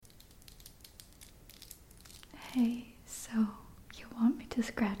Hey, so you want me to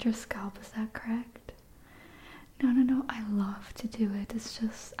scratch your scalp, is that correct? No, I love to do it. It's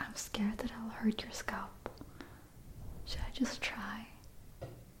just I'm scared that I'll hurt your scalp. Should I just try?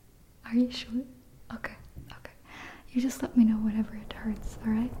 Are you sure? Okay. You just let me know whenever it hurts,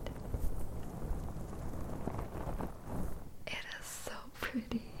 alright? It is so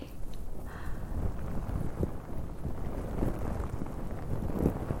pretty.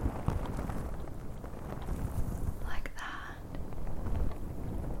 Like that.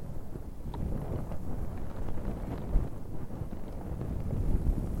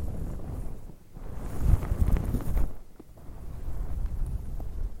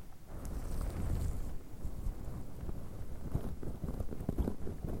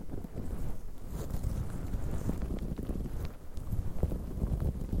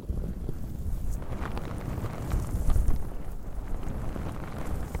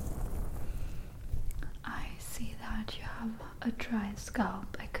 I see that you have a dry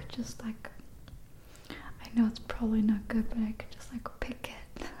scalp. I could just I know it's probably not good, but I could just pick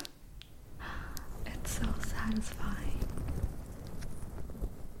it. It's so satisfying.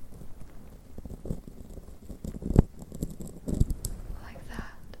 Like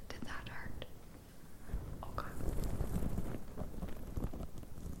that. Did that hurt? Okay.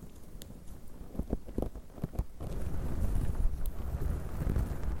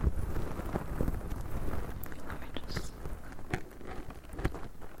 Let me just.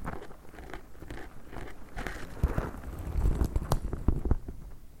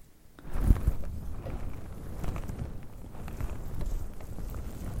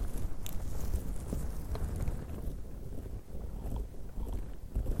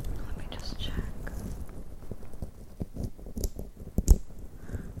 Let me just check.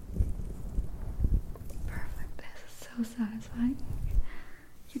 Perfect. This is so satisfying.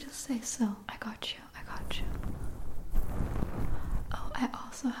 You just say so. I got you. Oh, I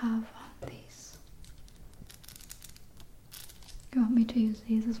also have these. You want me to use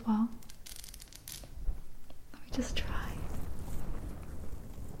these as well? Let me just try.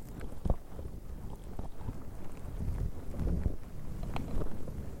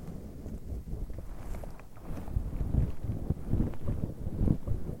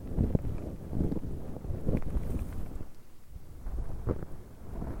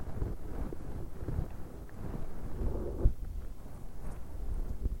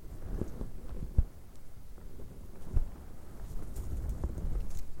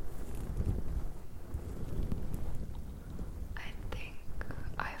 I think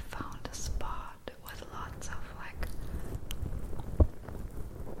I found a spot with lots of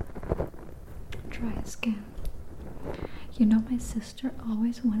dry skin. You know, my sister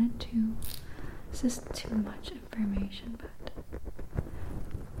always wanted to. This is too much information, but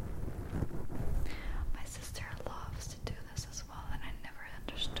my sister loves to do this as well, and I never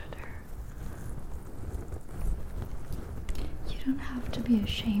understood her. You don't have to be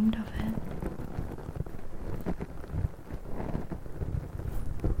ashamed of it.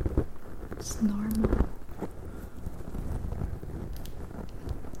 It's normal.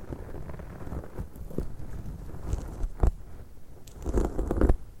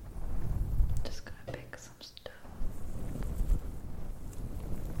 Just gonna pick some stuff.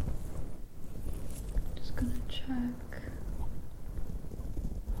 Just gonna check. Okay.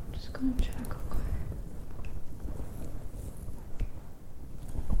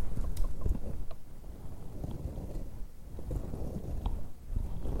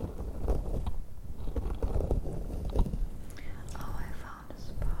 Oh, I found a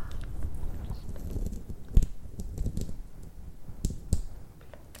spot.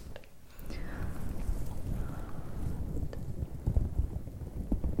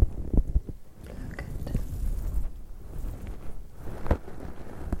 Look at it.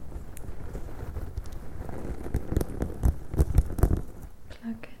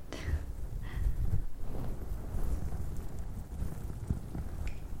 Plug it.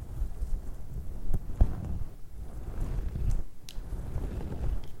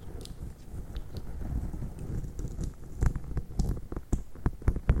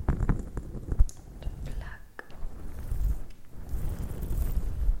 Plug.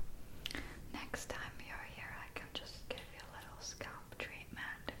 Next time you're here, I can just give you a little scalp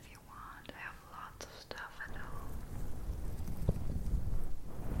treatment if you want. I have lots of stuff at home.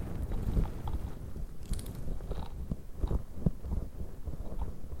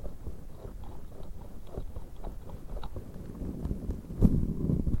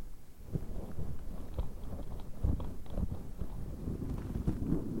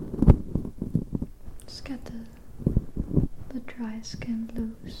 Just get the dry skin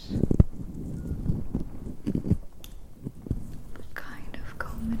loose.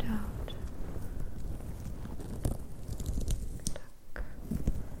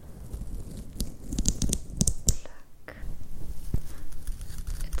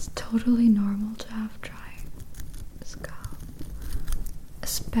 It's totally normal to have dry scalp,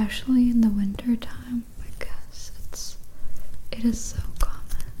 especially in the winter time, because it is so common.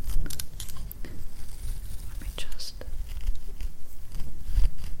 Let me just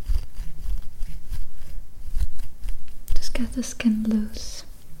get the skin loose.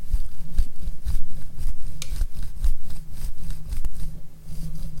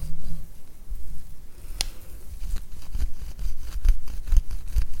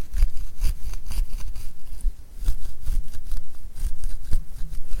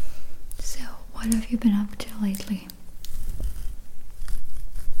 So, what have you been up to lately?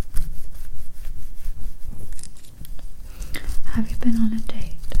 Have you been on a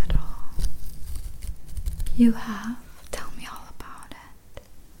date at all? You have? Tell me all about it.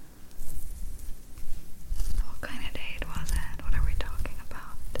 What kind of date was it? What are we talking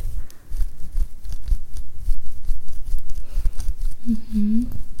about?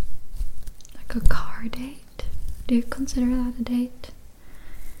 Like a car date? Do you consider that a date?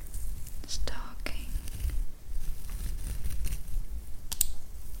 Stalking.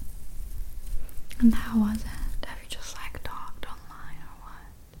 And how was it? Have you just like talked online or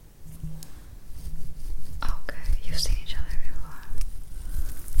what? Okay, you've seen each other before.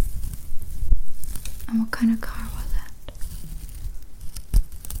 And what kind of car was it?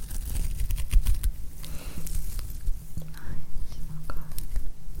 Nice, okay.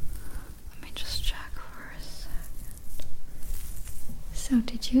 Let me just check for a second. So,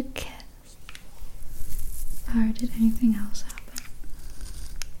 did you kiss? Or did anything else happen?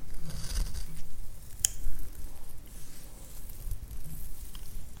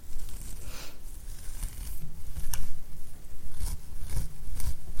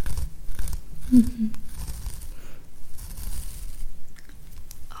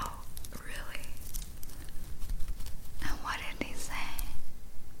 Oh, really? And what did he say?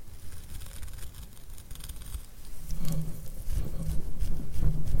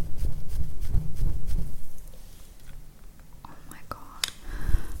 Oh my god.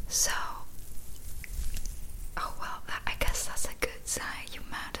 So, oh well, I guess that's a good sign. You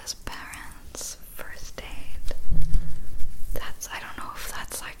met his parents first date. I don't know if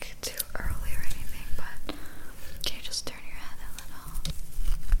that's like too early or anything, but can you just turn your head a little?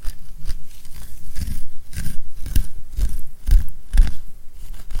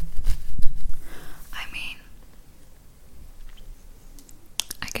 I mean,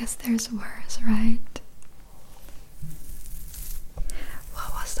 I guess there's worse, right?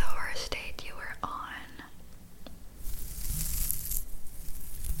 What was the worst date you were on?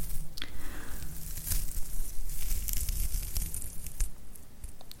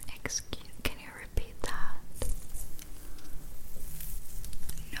 Can you repeat that?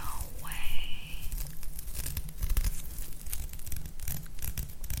 No way.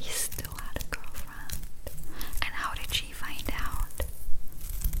 You still had a girlfriend. And how did she find out?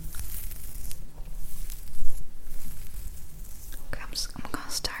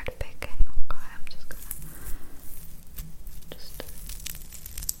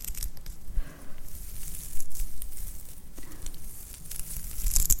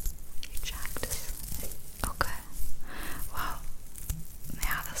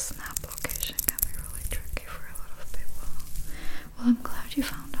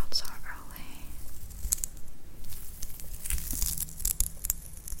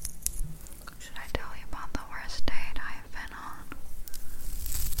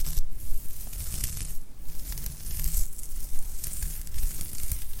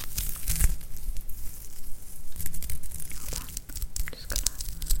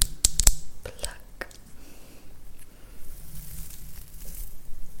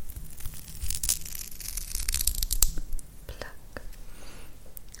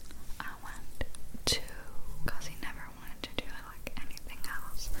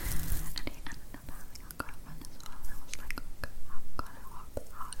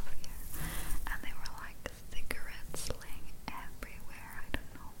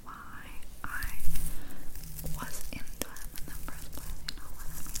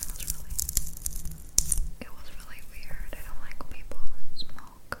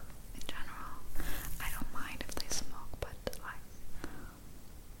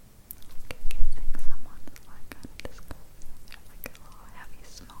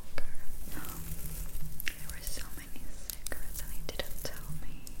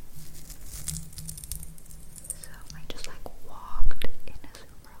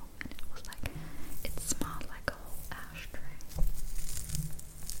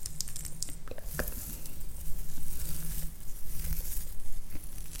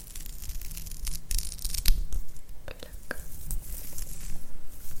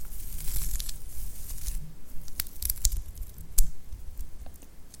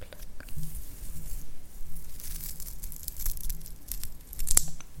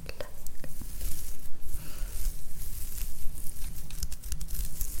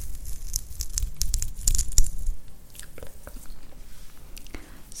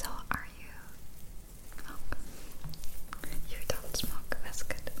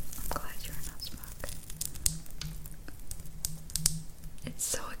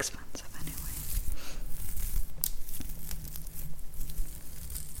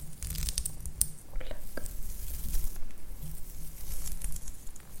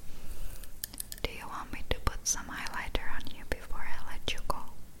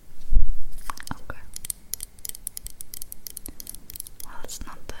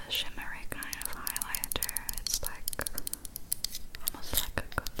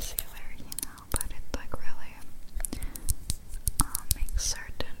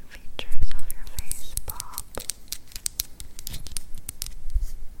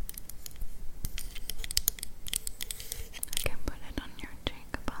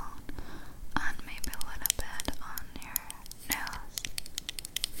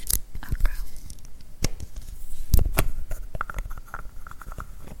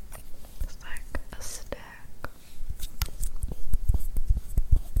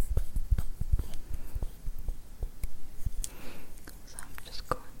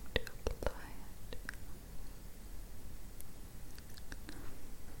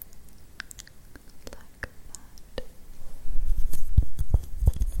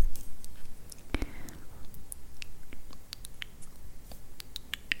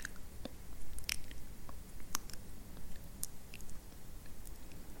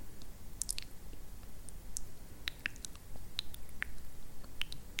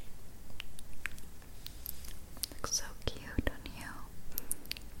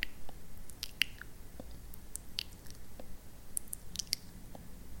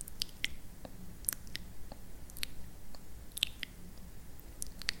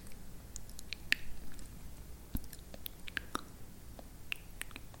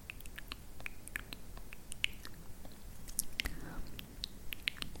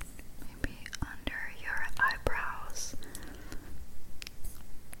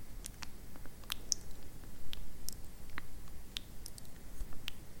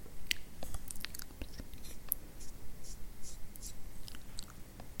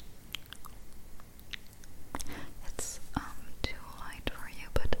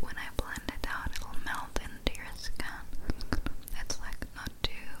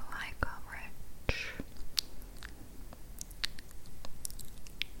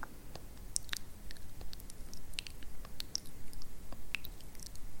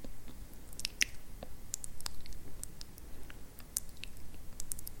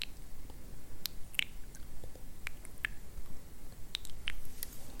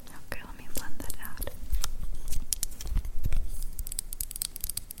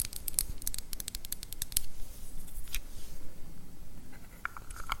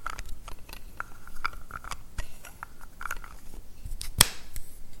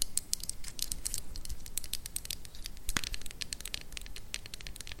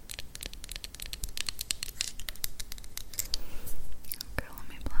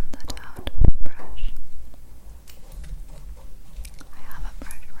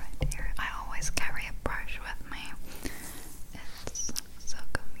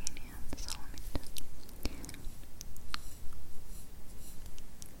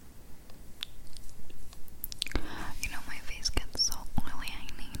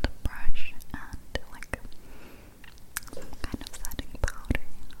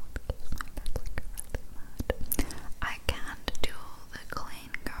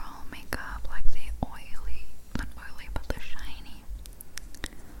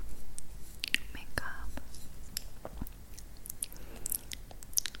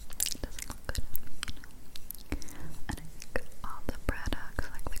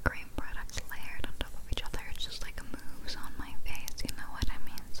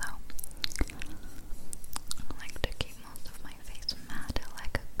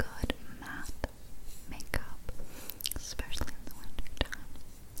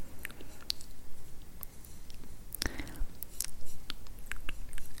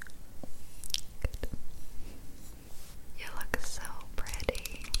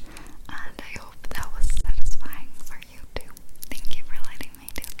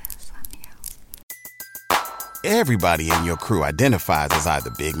 Everybody in your crew identifies as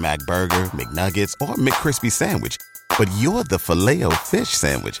either Big Mac Burger, McNuggets, or McCrispy Sandwich. But you're the Filet-O-Fish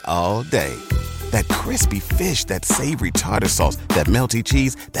Sandwich all day. That crispy fish, that savory tartar sauce, that melty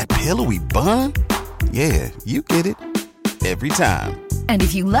cheese, that pillowy bun. Yeah, you get it. Every time. And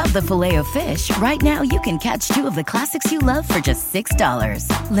if you love the Filet-O-Fish, right now you can catch two of the classics you love for just $6.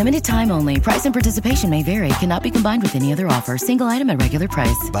 Limited time only. Price and participation may vary. Cannot be combined with any other offer. Single item at regular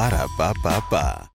price. Ba-da-ba-ba-ba.